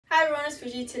is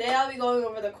Fuji. Today I'll be going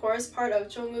over the chorus part of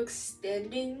Jungkook's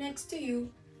Standing Next to You.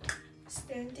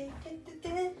 Standing.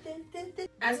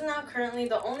 As of now, currently,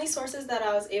 the only sources that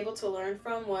I was able to learn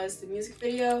from was the music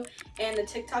video and the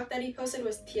TikTok that he posted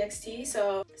was TXT,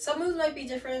 so some moves might be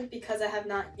different because I have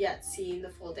not yet seen the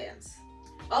full dance.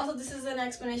 Also, this is an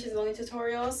explanations only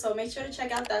tutorial, so make sure to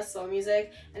check out that slow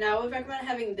music, and I would recommend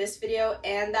having this video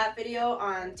and that video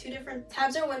on two different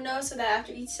tabs or windows so that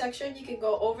after each section you can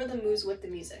go over the moves with the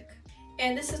music.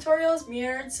 And this tutorial is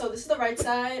mirrored, so this is the right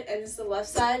side and this is the left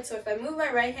side, so if I move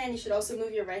my right hand, you should also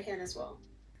move your right hand as well.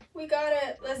 We got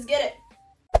it, let's get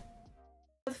it!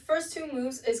 The first two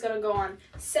moves is going to go on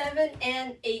 7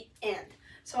 and 8 and.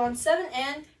 So on 7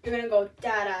 and, you're going to go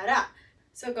da da da.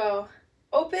 So go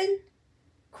open,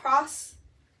 cross,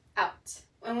 out.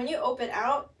 And when you open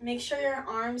out, make sure your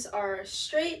arms are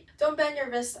straight. Don't bend your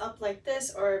wrist up like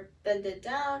this or bend it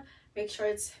down. Make sure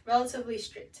it's relatively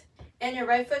straight. And your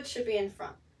right foot should be in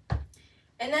front.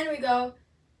 And then we go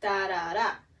da da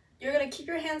da. You're going to keep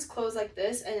your hands closed like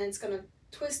this, and it's going to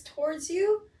twist towards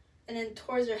you and then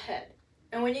towards your head.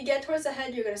 And when you get towards the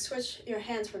head, you're going to switch your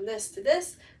hands from this to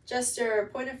this. Just your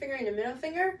pointer finger and your middle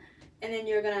finger. And then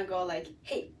you're going to go like,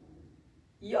 hey,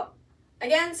 yo.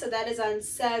 Again, so that is on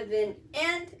 7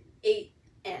 and 8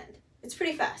 and. It's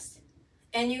pretty fast.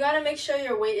 And you gotta make sure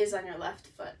your weight is on your left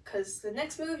foot, because the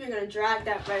next move, you're gonna drag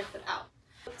that right foot out.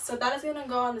 So that is gonna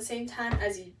go on the same time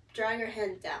as you drag your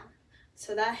hand down.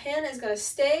 So that hand is gonna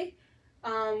stay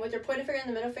with your pointer finger and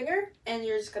the middle finger, and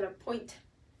you're just gonna point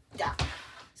down.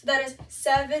 So that is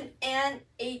 7 and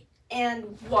 8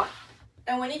 and 1.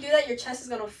 And when you do that, your chest is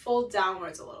gonna fold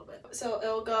downwards a little bit. So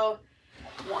it'll go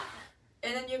 1.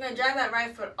 And then you're going to drag that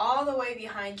right foot all the way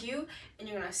behind you, and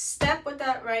you're going to step with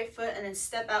that right foot and then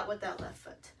step out with that left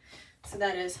foot. So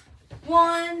that is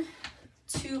 1,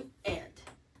 2, and.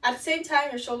 At the same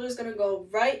time, your shoulder is going to go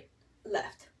right,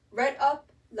 left, right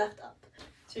up, left up.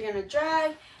 So you're going to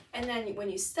drag, and then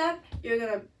when you step, you're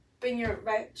going to bring your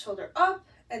right shoulder up,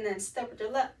 and then step with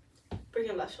your left, bring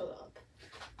your left shoulder up.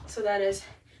 So that is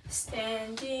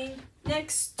standing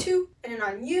next to, and then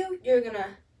on you, you're going to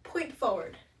point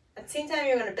forward. At the same time,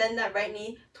 you're going to bend that right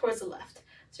knee towards the left.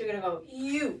 So you're going to go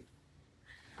you.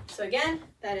 So again,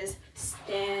 that is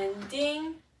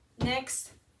standing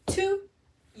next to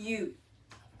you.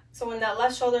 So when that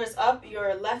left shoulder is up,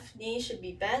 your left knee should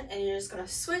be bent, and you're just going to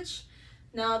switch.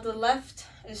 Now the left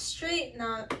is straight,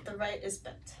 now the right is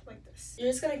bent, like this. You're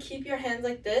just going to keep your hands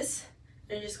like this,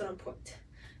 and you're just going to point.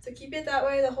 So keep it that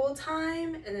way the whole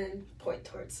time, and then point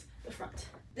towards the front.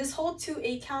 This whole 2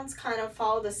 8 counts kind of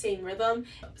follow the same rhythm.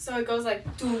 So it goes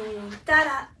like doom da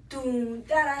da doom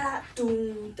da da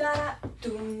doom da da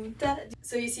doom da da.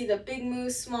 So you see the big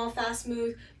moves, small fast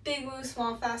moves, big moves,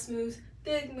 small fast moves,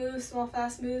 big moves, small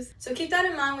fast moves. So keep that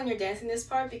in mind when you're dancing this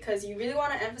part, because you really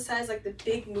want to emphasize like the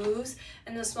big moves,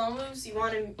 and the small moves you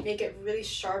want to make it really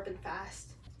sharp and fast.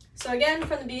 So again,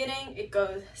 from the beginning, it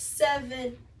goes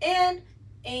 7 and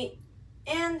 8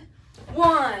 and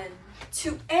 1,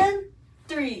 2 and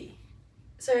 3.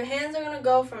 So your hands are going to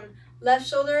go from left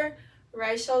shoulder,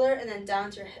 right shoulder, and then down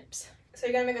to your hips. So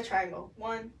you're going to make a triangle.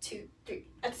 1, 2, 3.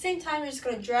 At the same time, you're just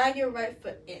going to drag your right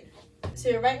foot in. So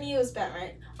your right knee was bent,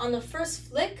 right? On the first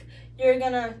flick, you're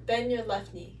going to bend your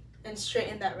left knee and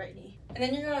straighten that right knee. And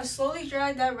then you're going to slowly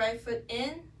drag that right foot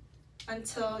in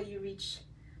until you reach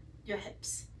your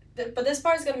hips. But this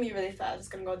part is going to be really fast. It's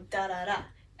going to go da-da-da.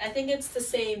 I think it's the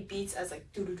same beats as like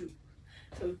doo-doo-doo.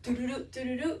 So doo-doo-doo,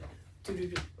 doo-doo-doo.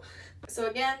 So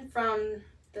again, from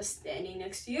the standing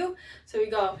next to you, so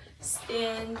we go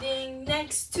standing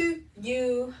next to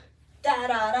you, da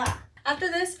da da. After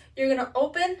this, you're gonna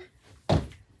open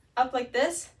up like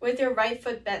this with your right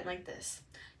foot bent like this.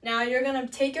 Now you're gonna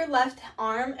take your left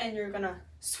arm and you're gonna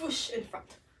swoosh in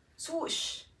front,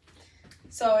 swoosh.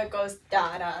 So it goes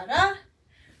da da da,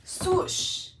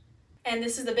 swoosh. And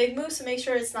this is the big move, so make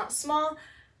sure it's not small,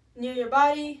 near your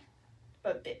body,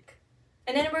 but big.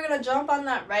 And then we're going to jump on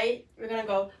that right. We're going to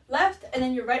go left, and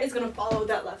then your right is going to follow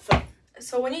that left foot.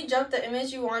 So when you jump, the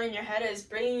image you want in your head is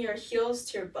bringing your heels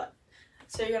to your butt.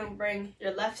 So you're going to bring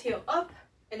your left heel up,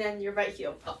 and then your right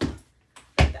heel up,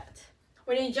 like that.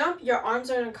 When you jump, your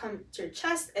arms are going to come to your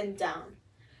chest and down,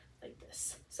 like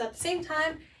this. So at the same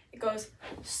time, it goes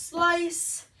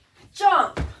slice,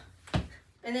 jump.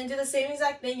 And then do the same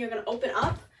exact thing. You're going to open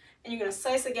up, and you're going to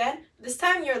slice again. This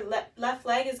time, your left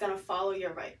leg is going to follow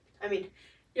your right.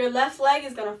 Your left leg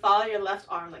is going to follow your left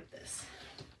arm like this.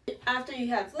 After you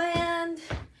have land,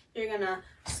 you're going to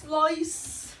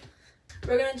slice.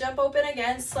 We're going to jump open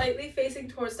again, slightly facing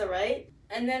towards the right.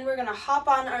 And then we're going to hop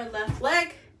on our left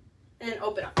leg and then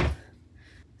open up.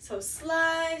 So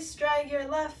slice, drag your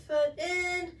left foot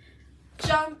in,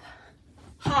 jump,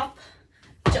 hop,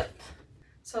 jump.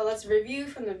 So let's review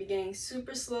from the beginning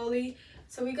super slowly.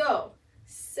 So we go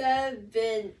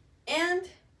 7 and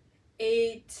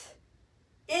 8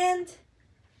 and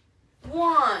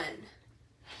 1,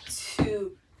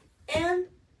 2 and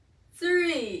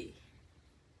 3,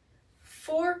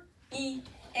 4 E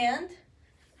and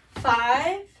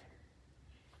 5,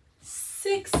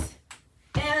 6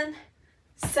 and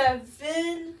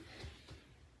 7,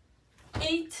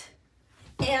 8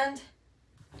 and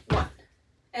 1.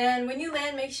 And when you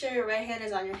land, make sure your right hand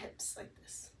is on your hips like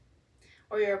this,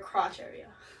 or your crotch area.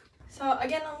 So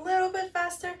again, a little bit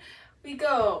faster. We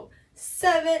go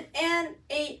 7 and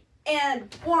 8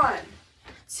 and 1,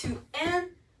 2 and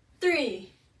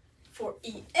 3, 4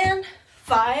 E and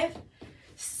 5,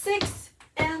 6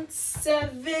 and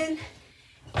 7,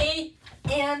 8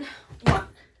 and 1.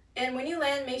 And when you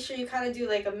land, make sure you kind of do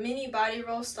like a mini body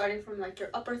roll starting from like your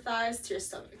upper thighs to your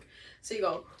stomach. So you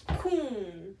go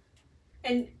boom,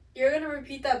 and you're going to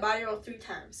repeat that body roll 3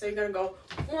 times. So you're going to go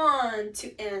 1,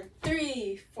 2 and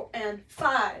 3, 4 and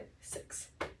 5, 6.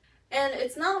 And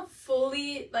it's not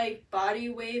fully like body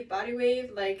wave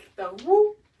like the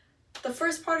whoop. The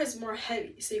first part is more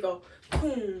heavy. So you go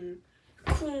boom,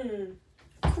 boom,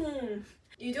 boom.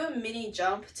 You do a mini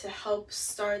jump to help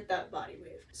start that body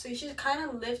wave. So you should kind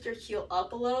of lift your heel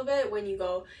up a little bit when you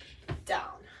go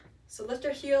down. So lift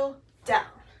your heel down.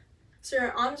 So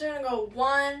your arms are gonna go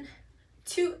 1,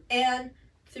 2 and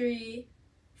 3,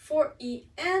 4 E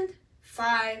and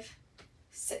 5,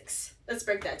 6. Let's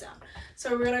break that down.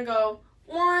 So we're gonna go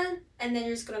 1, and then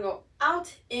you're just gonna go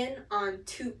out, in on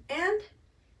 2 and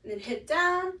then hit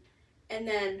down, and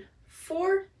then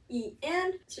 4 E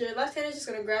and. So your left hand is just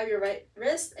gonna grab your right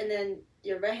wrist, and then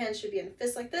your right hand should be in a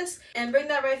fist like this, and bring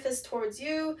that right fist towards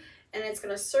you, and it's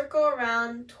gonna circle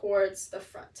around towards the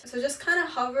front. So just kind of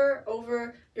hover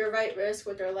over your right wrist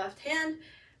with your left hand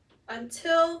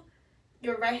until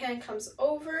your right hand comes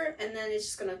over, and then it's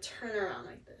just gonna turn around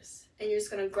like this, and you're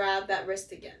just gonna grab that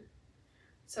wrist again.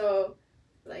 So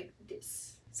like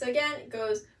this. So again, it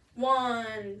goes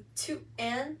 1, 2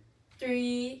 and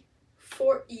 3,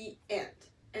 4 E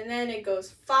and then it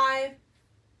goes 5,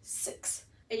 6.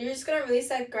 And you're just gonna release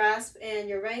that grasp, and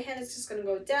your right hand is just gonna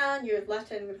go down, your left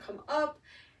hand is gonna come up,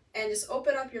 and just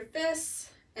open up your fists,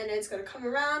 and it's gonna come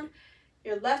around.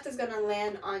 Your left is gonna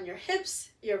land on your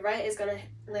hips, your right is gonna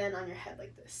land on your head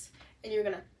like this, and you're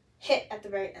gonna hit at the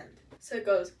very end. So it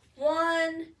goes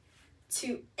 1,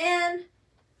 2 and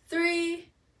 3,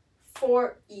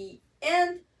 4 E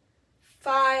and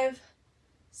 5,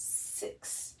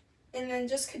 6. And then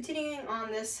just continuing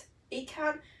on this 8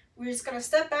 count, we're just gonna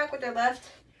step back with our left,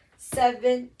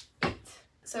 7, 8.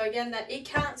 So again, that 8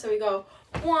 count, so we go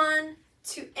 1,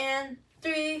 2 and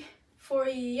 3, 4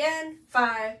 E and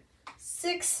 5,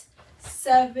 6,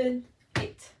 7,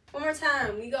 8. One more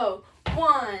time, we go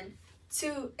 1,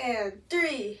 2 and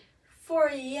 3, 4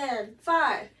 E and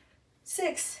 5,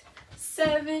 6,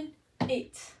 7,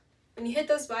 8. When you hit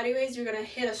those body waves, you're gonna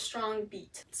hit a strong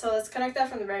beat. So let's connect that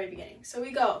from the very beginning. So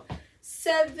we go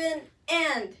 7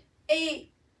 and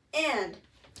 8 and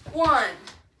 1,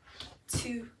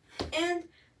 2 and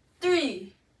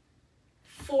 3,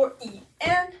 4 E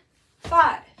and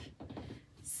 5,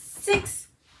 6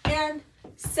 and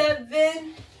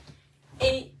 7,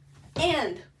 8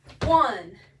 and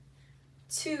 1,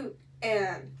 2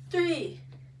 and 3,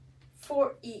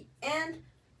 4 E and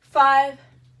 5,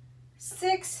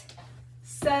 6,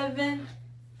 7,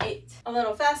 8. A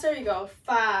little faster, you go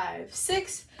 5,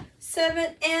 6,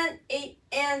 7 and 8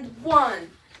 and 1,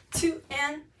 2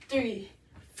 and 3,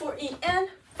 4 E and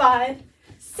 5,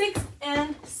 6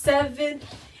 and 7,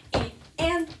 8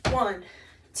 and 1,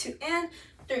 2 and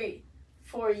 3,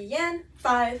 4 E and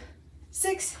 5,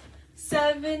 6,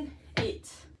 7,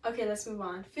 8. Okay, let's move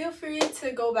on. Feel free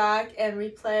to go back and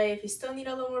replay if you still need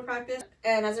a little more practice.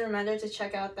 And as a reminder to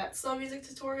check out that slow music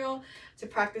tutorial to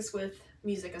practice with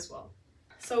music as well.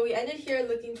 So we ended here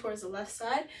looking towards the left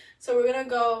side. So we're gonna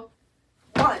go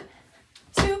 1,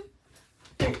 2,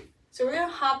 3. So we're gonna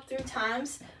hop 3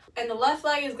 times, and the left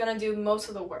leg is gonna do most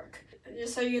of the work.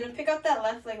 So you're gonna pick up that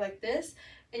left leg like this,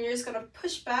 and you're just gonna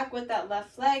push back with that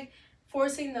left leg,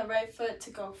 forcing the right foot to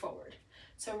go forward.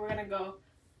 So we're gonna go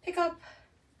pick up,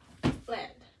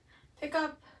 land, pick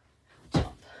up,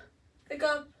 jump, pick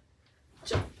up,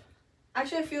 jump.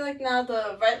 Actually, I feel like now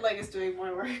the right leg is doing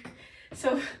more work.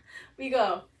 So we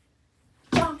go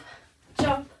jump,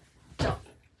 jump, jump.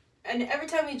 And every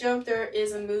time we jump, there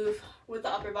is a move with the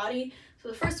upper body. So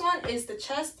the first one is the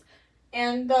chest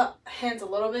and the hands a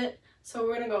little bit. So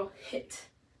we're gonna go hit.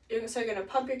 So you're gonna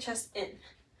pump your chest in.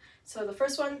 So the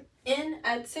first one in,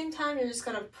 at the same time, you're just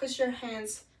gonna push your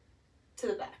hands to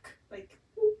the back, like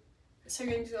whoop. So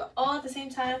you're gonna do it all at the same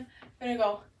time. You're gonna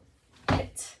go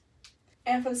hit.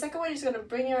 And for the second one, you're just gonna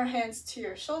bring your hands to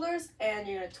your shoulders and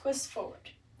you're gonna twist forward.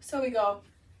 So we go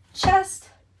chest,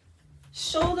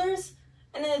 shoulders,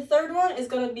 and then the third one is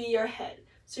gonna be your head.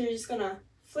 So you're just gonna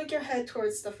flick your head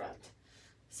towards the front.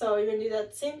 So you're gonna do that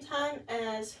at the same time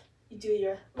as you do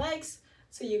your legs.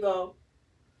 So you go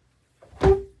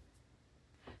whoop.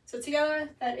 So together,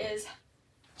 that is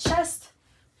chest,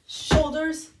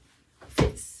 shoulders,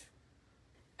 face.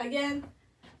 Again,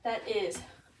 that is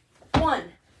 1,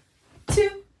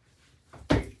 2,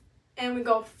 3. And we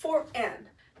go 4 and.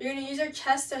 You're gonna use your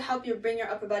chest to help you bring your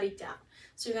upper body down.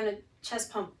 So you're gonna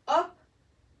chest pump up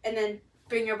and then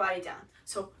bring your body down.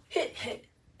 So hit, hit.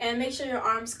 And make sure your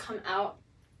arms come out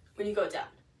when you go down.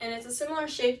 And it's a similar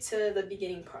shape to the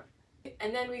beginning part.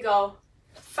 And then we go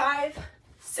 5,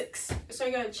 6. So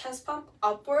you're gonna chest pump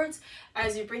upwards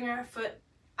as you bring your foot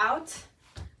out,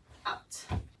 out.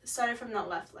 Starting from the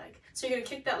left leg. So you're gonna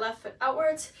kick that left foot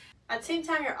outwards. At the same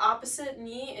time, your opposite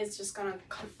knee is just gonna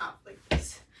come out like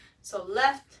this. So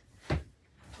left,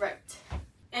 right.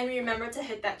 And remember to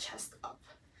hit that chest up.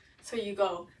 So you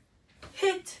go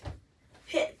hit,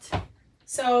 hit.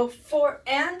 So 4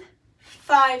 and,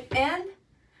 5 and,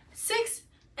 6.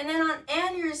 And then on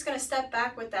and, you're just gonna step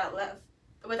back with that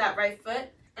right foot,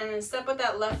 and then step with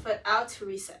that left foot out to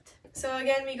reset. So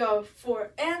again, we go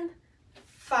 4 and,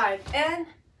 5 and,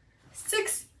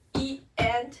 6 E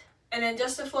and then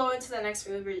just to flow into the next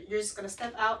move, you're just gonna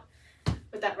step out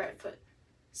with that right foot.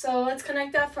 So let's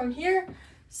connect that from here.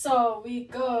 So we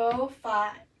go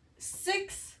 5,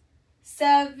 6,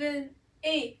 7,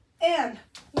 8, and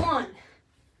 1,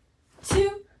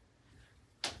 2,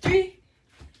 3,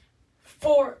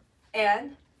 4,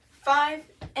 and 5,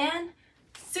 and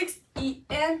 6, E,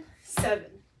 and 7.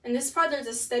 In this part, there's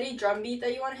a steady drum beat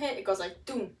that you want to hit. It goes like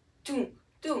doom, doom,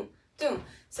 doom, doom.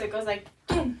 So it goes like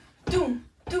doom, doom,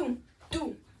 doom,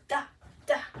 doom, da,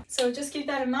 da. So just keep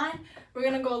that in mind. We're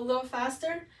gonna go a little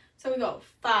faster. So we go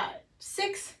 5,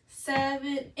 6,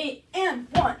 7, 8, and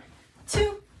 1,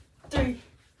 2, 3,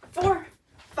 4,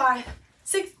 5,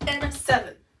 6, and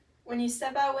 7. When you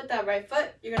step out with that right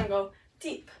foot, you're gonna go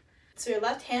deep. So your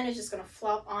left hand is just gonna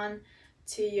flop on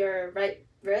to your right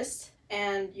wrist,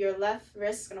 and your left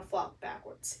wrist is gonna flop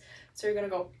backwards. So you're gonna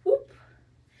go whoop.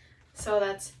 So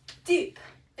that's deep.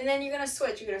 And then you're gonna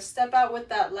switch. You're gonna step out with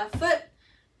that left foot,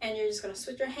 and you're just gonna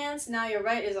switch your hands. Now your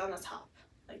right is on the top,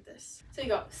 like this. So you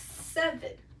go 7,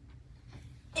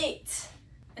 8,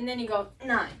 and then you go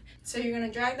 9. So you're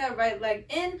gonna drag that right leg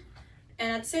in,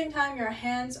 and at the same time, your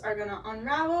hands are gonna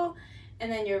unravel,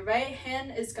 and then your right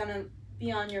hand is gonna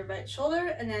be on your right shoulder,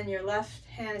 and then your left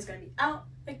hand is gonna be out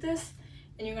like this,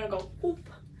 and you're gonna go whoop.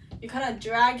 You kind of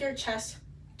drag your chest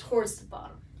towards the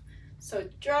bottom. So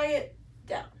drag it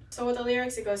down. So with the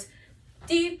lyrics, it goes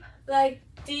deep like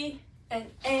D and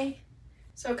A.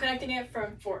 So connecting it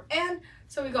from 4 and.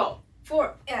 So we go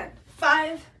 4 and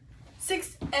 5,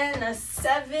 6 and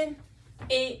 7,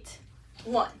 8,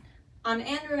 1. On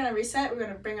and, we're gonna reset. We're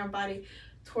gonna bring our body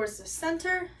towards the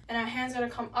center, and our hands are gonna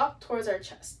come up towards our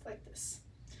chest like this.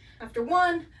 After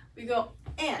 1, we go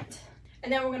and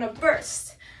then we're gonna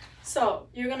burst. So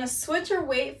you're gonna switch your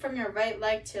weight from your right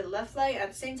leg to your left leg. At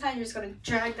the same time, you're just gonna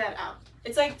drag that out.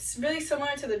 It's like really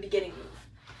similar to the beginning move.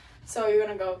 So you're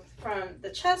gonna go from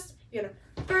the chest, you're gonna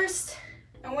burst,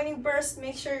 and when you burst,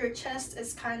 make sure your chest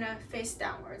is kind of face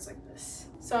downwards like this.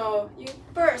 So you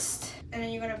burst, and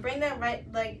then you're gonna bring that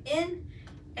right leg in,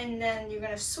 and then you're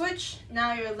gonna switch.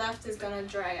 Now your left is gonna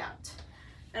dry out.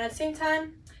 And at the same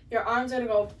time, your arms are gonna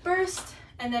go burst,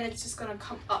 and then it's just gonna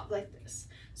come up like this.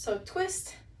 So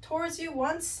twist towards you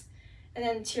once, and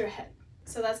then to your head.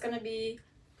 So that's gonna be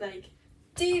like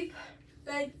deep,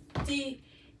 like D,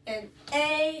 and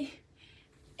A,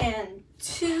 and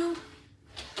 2,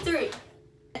 3.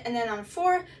 And then on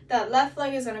 4, that left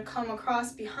leg is gonna come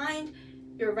across behind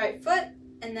your right foot,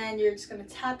 and then you're just gonna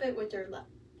tap it with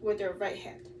your right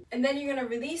hand. And then you're gonna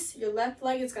release, your left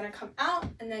leg is gonna come out,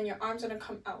 and then your arms are gonna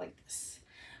come out like this.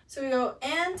 So we go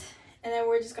and then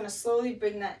we're just gonna slowly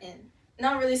bring that in.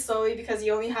 Not really slowly because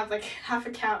you only have like half a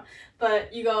count,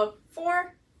 but you go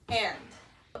 4 and.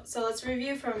 So let's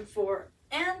review from 4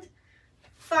 and,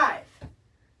 5,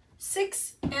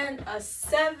 6 and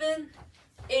 7,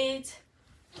 8,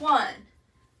 1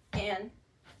 and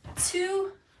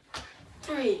 2,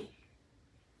 3,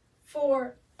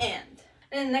 4 and.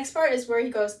 And the next part is where he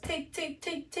goes take, take,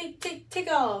 take, take, take,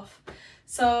 take off.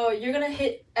 So you're gonna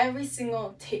hit every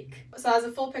single take. So as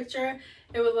a full picture,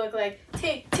 it would look like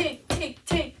take, take, take,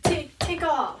 take, take, take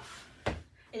off.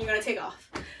 and you're gonna take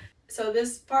off. So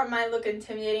this part might look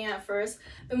intimidating at first.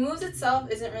 The moves itself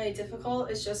isn't really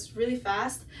difficult, it's just really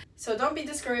fast. So don't be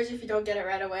discouraged if you don't get it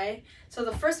right away. So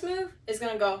the first move is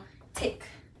gonna go take.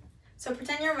 So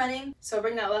pretend you're running, so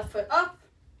bring that left foot up,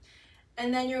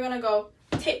 and then you're gonna go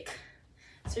take.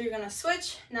 So you're gonna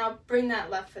switch, now bring that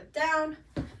left foot down,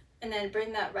 and then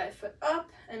bring that right foot up,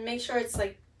 and make sure it's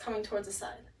like coming towards the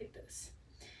side, like this.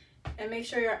 And make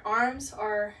sure your arms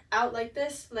are out like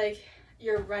this, like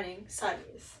you're running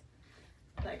sideways.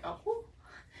 Like a whoo.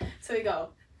 So we go,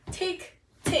 take,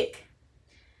 take.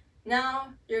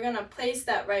 Now you're gonna place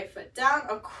that right foot down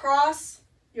across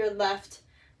your left,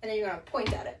 and then you're gonna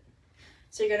point at it.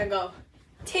 So you're gonna go,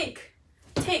 take,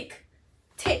 take,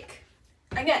 take.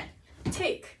 Again,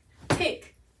 take,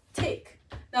 take, take.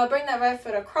 Now bring that right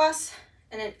foot across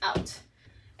and then out.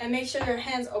 And make sure your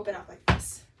hands open up like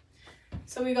this.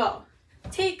 So we go,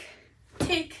 take,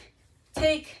 take,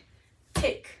 take,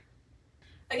 take.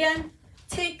 Again,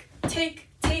 take, take,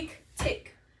 take,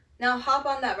 take. Now hop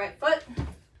on that right foot,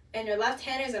 and your left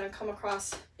hand is gonna come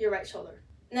across your right shoulder.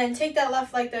 And then take that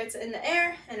left leg that's in the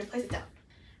air and then place it down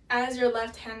as your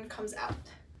left hand comes out.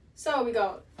 So we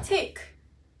go, take,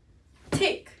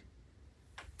 take,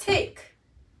 take,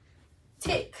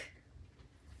 take,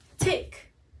 take,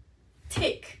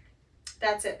 take.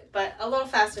 That's it, but a little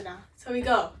faster now. So we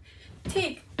go,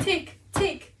 take, take,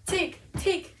 take, take,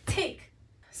 take, take.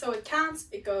 So it counts,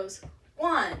 it goes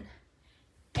 1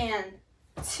 and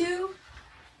 2,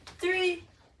 3,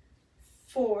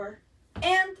 4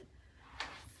 and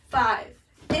 5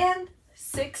 and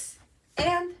 6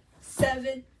 and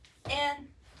 7 and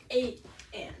 8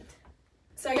 and.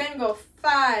 So again, go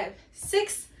 5,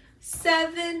 6,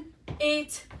 7,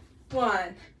 8,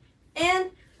 1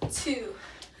 and 2,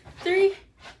 3,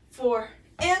 4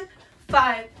 and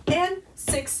 5 and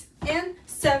 6 and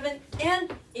 7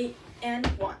 and 8 and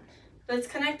 1. Let's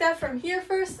connect that from here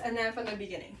first and then from the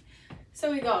beginning.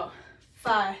 So we go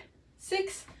 5,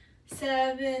 6,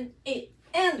 7, 8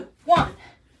 and 1,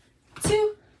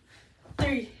 2,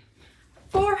 3,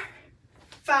 4,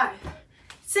 5,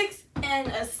 6 and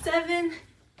a 7,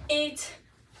 8,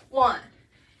 1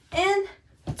 and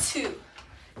 2,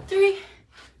 3,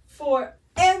 4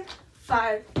 and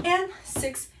 5 and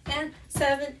 6 and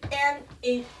 7 and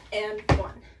 8 and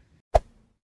 1.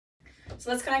 So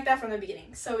let's connect that from the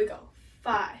beginning. So we go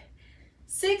 5,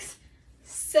 6,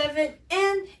 7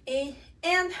 and 8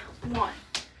 and 1,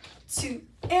 2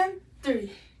 and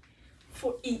 3,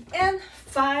 4 and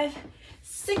 5,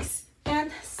 6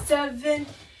 and 7,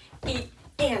 8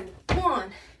 and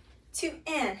 1, 2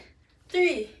 and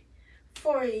 3,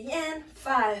 4 and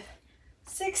 5,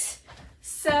 6,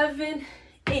 7,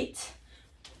 8,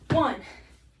 1,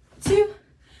 2,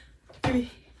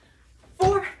 3,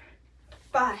 4,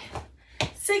 5,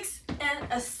 6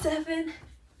 and a 7,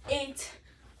 8,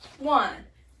 1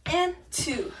 and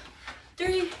 2,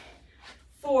 3,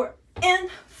 4 and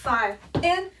 5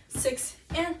 and 6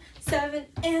 and 7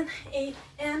 and 8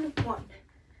 and 1.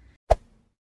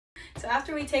 So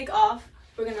after we take off,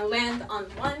 we're gonna land on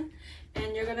 1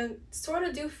 and you're gonna sort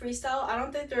of do freestyle. I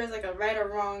don't think there is like a right or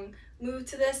wrong move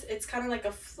to this. It's kind of like a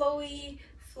flowy,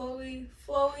 flowy,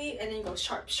 flowy, and then you go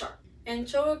sharp, sharp. And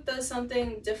Jungkook does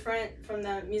something different from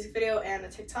the music video and the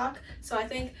TikTok. So I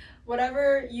think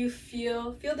whatever you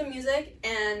feel the music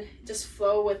and just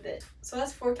flow with it. So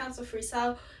that's 4 counts of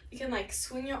freestyle. You can like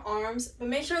swing your arms, but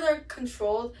make sure they're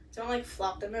controlled. Don't like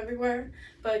flop them everywhere,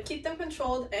 but keep them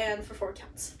controlled and for 4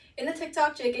 counts. In the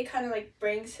TikTok, JK kind of like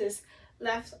brings his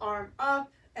left arm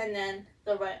up and then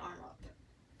the right arm up.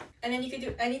 And then you can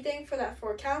do anything for that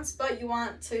 4 counts, but you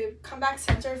want to come back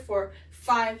center for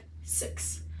 5,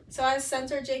 6. So as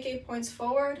center, JK points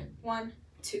forward, 1,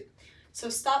 2. So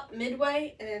stop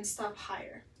midway and then stop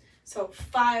higher. So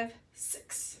 5,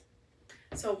 6.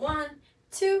 So 1,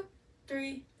 2,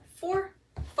 3, 4,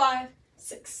 5,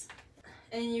 6.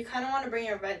 And you kind of want to bring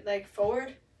your right leg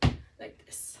forward like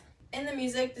this. In the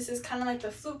music, this is kind of like the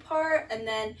flute part, and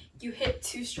then you hit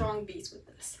 2 strong beats with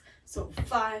this. So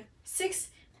 5, 6,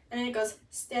 and then it goes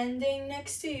standing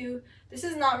next to you. This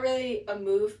is not really a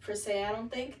move per se, I don't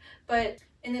think, but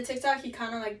in the TikTok, he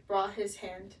kind of like brought his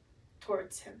hand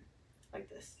towards him like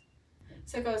this.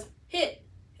 So it goes hit,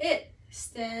 hit,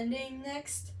 standing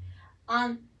next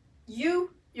on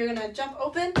you. You're gonna jump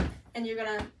open and you're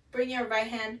gonna bring your right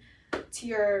hand to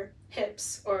your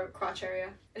hips or crotch area.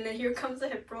 And then here comes the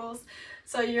hip rolls.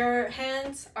 So your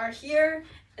hands are here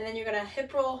and then you're gonna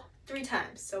hip roll 3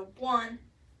 times. So 1,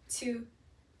 2,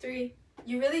 3.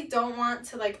 You really don't want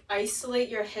to like isolate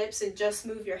your hips and just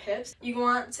move your hips. You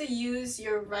want to use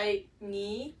your right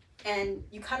knee and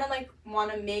you kind of like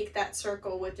want to make that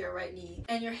circle with your right knee,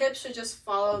 and your hips should just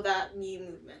follow that knee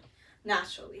movement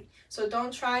naturally. So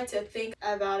don't try to think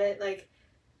about it like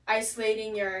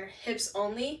isolating your hips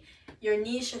only. Your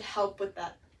knee should help with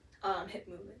that hip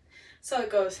movement. So it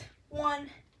goes 1,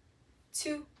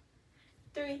 2,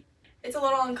 3. It's a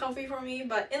little uncomfy for me,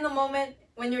 but in the moment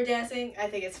when you're dancing, I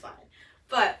think it's fine.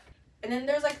 And then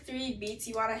there's like 3 beats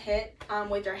you want to hit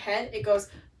with your head. It goes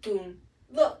doom,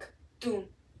 look, doom,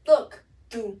 look,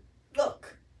 doom,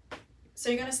 look. So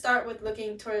you're gonna start with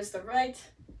looking towards the right,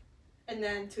 and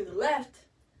then to the left,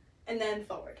 and then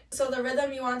forward. So the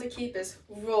rhythm you want to keep is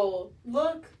roll,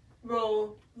 look,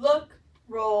 roll, look,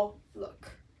 roll,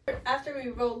 look. After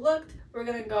we roll, looked, we're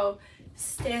gonna go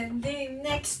standing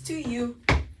next to you.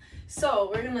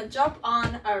 So we're gonna jump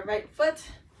on our right foot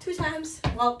 2 times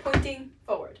while pointing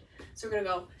forward. So we're gonna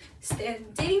go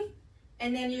standing,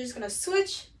 and then you're just gonna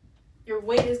switch. Your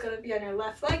weight is gonna be on your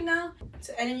left leg now.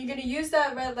 And then you're gonna use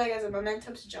that right leg as a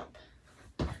momentum to jump.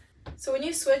 So when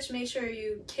you switch, make sure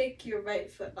you kick your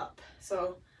right foot up.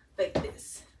 So like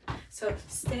this. So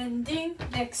standing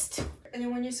next to. And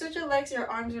then when you switch your legs, your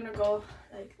arms are gonna go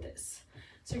like this.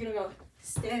 So you're gonna go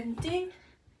standing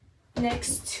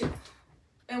next to.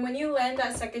 And when you land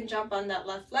that second jump on that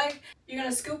left leg, you're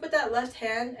gonna scoop with that left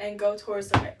hand and go towards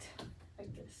the right,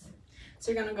 like this.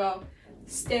 So you're gonna go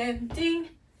standing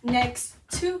next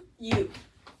to you.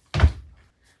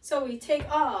 So we take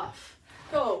off.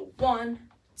 Go 1,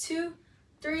 2,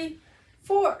 3,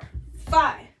 4,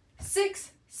 5,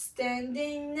 6.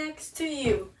 Standing next to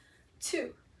you.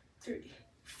 2, 3,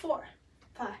 4,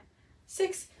 5,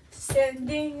 6.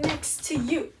 Standing next to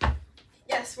you.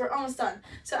 Yes, we're almost done.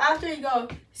 So after you go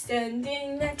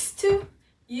standing next to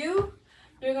you,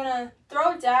 you're gonna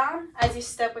throw down as you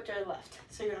step with your left.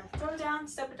 So you're gonna throw down,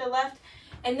 step with the left,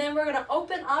 and then we're gonna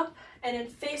open up and then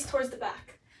face towards the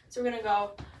back. So we're gonna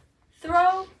go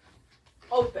throw,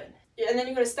 open. And then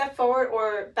you're gonna step forward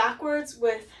or backwards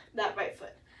with that right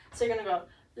foot. So you're gonna go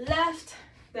left,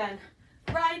 then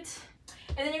right,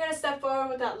 and then you're gonna step forward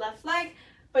with that left leg,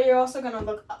 but you're also gonna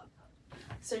look up.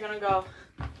 So you're gonna go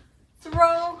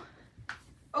throw,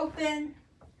 open,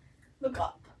 look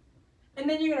up. And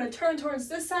then you're gonna turn towards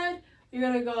this side. You're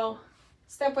gonna go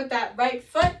step with that right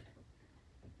foot,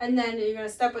 and then you're gonna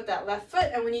step with that left foot.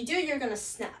 And when you do, you're gonna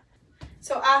snap.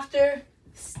 So after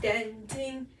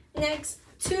standing next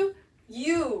to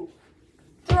you,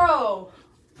 throw,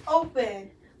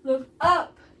 open, look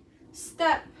up,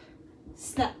 step,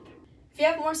 snap. If you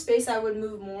have more space, I would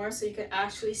move more so you could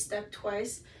actually step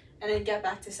twice and then get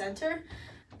back to center.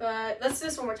 But let's do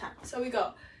this one more time. So we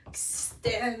go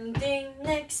standing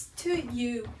next to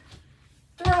you,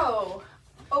 throw,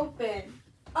 open,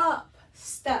 up,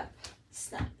 step,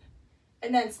 snap.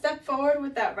 And then step forward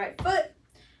with that right foot,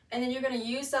 and then you're gonna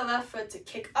use that left foot to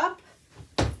kick up,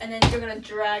 and then you're gonna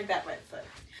drag that right foot.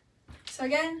 So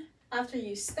again, after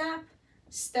you snap,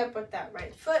 step with that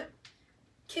right foot,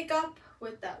 kick up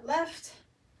with that left,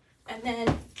 and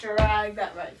then drag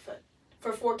that right foot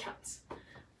for 4 counts.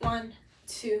 1,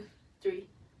 2, 3,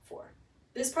 4.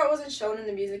 This part wasn't shown in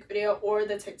the music video or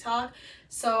the TikTok,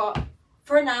 so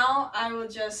for now I will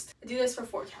just do this for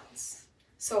 4 counts.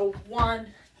 So 1,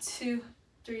 2,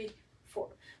 3, 4.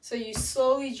 So you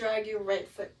slowly drag your right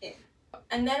foot in.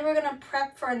 And then we're gonna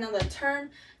prep for another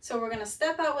turn. So we're gonna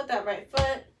step out with that right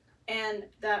foot, and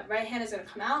that right hand is gonna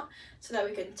come out so that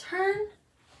we can turn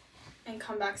and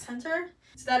come back center.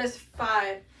 So that is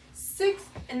 5, 6,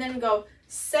 and then go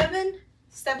 7.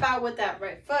 Step out with that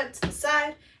right foot to the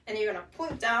side, and you're gonna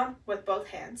point down with both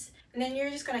hands. And then you're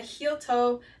just gonna heel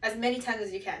toe as many times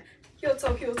as you can. Heel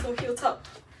toe, heel toe, heel toe.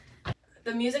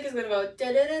 The music is gonna go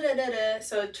da da da da da da.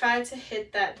 So try to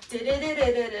hit that da da da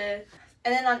da da da.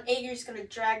 And then on 8, you're just gonna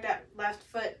drag that left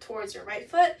foot towards your right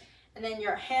foot, and then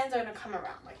your hands are gonna come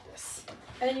around like this.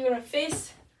 And then you're gonna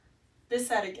face this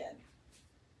side again.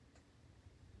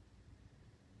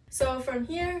 So from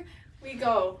here, we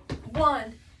go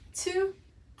 1, 2,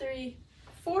 3,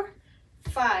 4,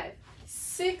 5,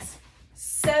 6,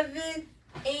 7,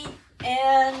 8,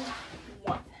 and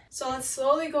 1. So let's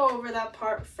slowly go over that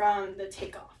part from the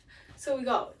takeoff. So we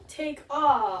go take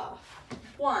off.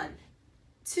 1,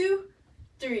 2,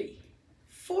 3,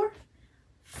 4,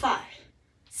 5,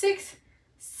 6,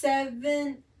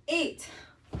 7, 8.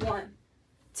 1,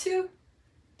 2,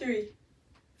 3,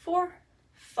 4,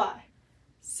 5,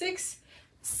 6,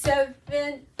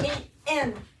 7, 8,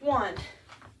 and 1,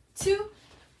 2,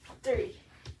 3,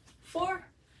 4,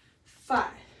 5,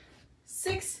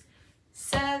 6,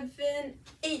 7,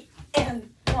 8,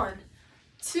 and 1,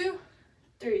 2,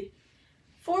 3,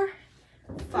 4,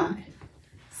 5,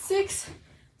 6,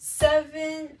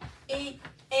 7,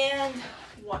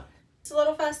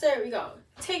 faster. We go.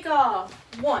 Take off.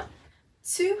 1,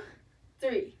 2,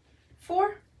 3,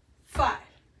 4, 5,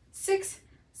 6,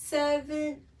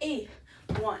 7, 8.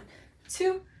 1,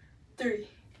 2, 3,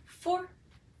 4,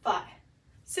 5,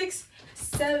 6,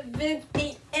 7,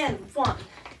 8, and 1,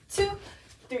 2,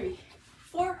 3,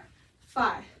 4,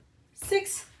 5,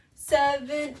 6,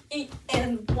 7, 8,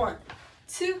 and 1,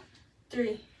 2,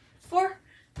 3, 4,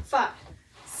 5,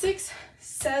 6,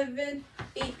 7,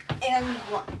 8, and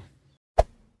 1.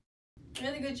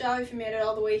 Really good job if you made it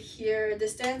all the way here.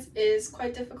 This dance is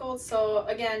quite difficult, so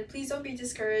again, please don't be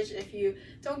discouraged if you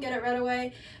don't get it right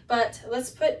away. But let's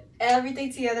put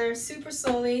everything together super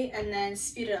slowly and then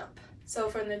speed it up. So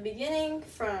from the beginning,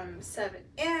 from 7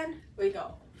 and we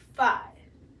go 5,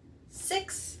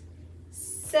 6,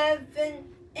 7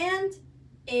 and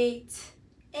 8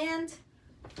 and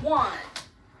 1,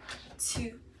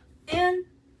 2 and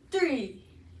 3,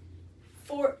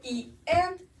 4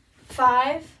 and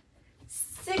 5,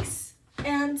 6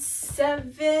 and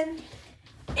 7,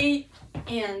 8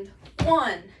 and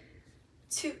 1,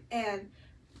 2 and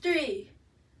 3,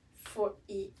 4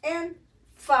 and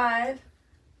 5,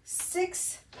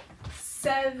 6,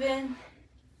 7,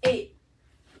 8,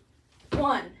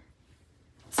 1,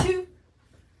 2,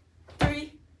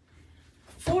 3,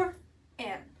 4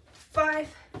 and 5,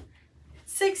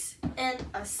 6 and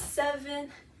a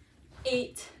 7,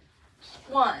 8,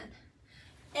 1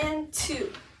 and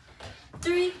 2,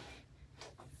 3,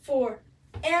 4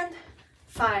 and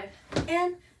 5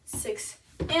 and 6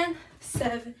 and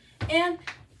 7 and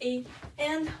 8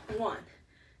 and 1,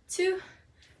 2,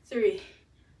 3,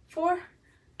 4,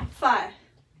 5,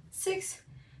 6,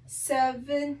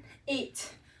 7,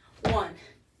 8, 1,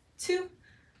 2,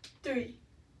 3,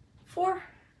 4,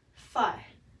 5,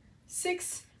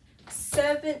 6,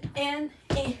 7 and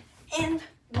 8 and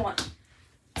 1,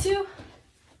 2,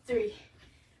 3,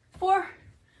 4,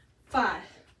 5,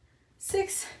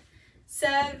 6,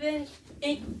 7,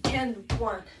 8 and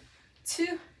 1,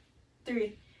 2,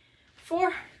 3,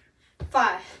 4,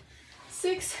 5,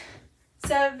 6,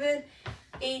 7,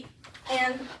 8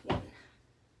 and 1.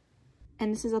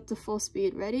 And this is up to full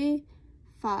speed. Ready?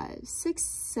 5, 6,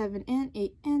 7 and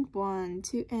 8 and 1,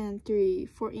 2 and 3,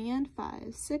 4 and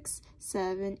 5, 6,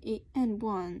 7, 8 and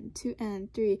 1, 2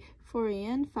 and 3, 4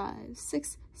 and 5,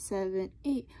 6, 7,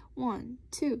 8, 1,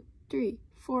 2, 3,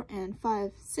 4 and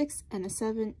 5, 6 and a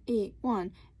 7, 8,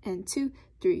 1 and 2,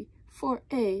 3, 4,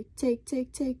 A.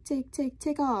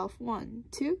 Take off. 1,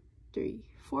 2, 3,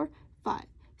 4, 5,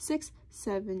 6,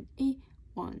 7, 8,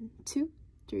 1, 2,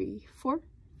 3, 4,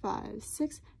 5,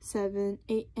 6, 7,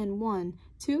 8 and 1,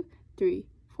 2, 3,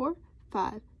 4,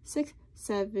 5, 6,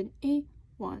 7, 8,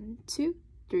 1, 2,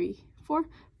 3, 4,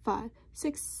 5,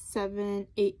 6, 7,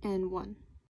 8 and 1.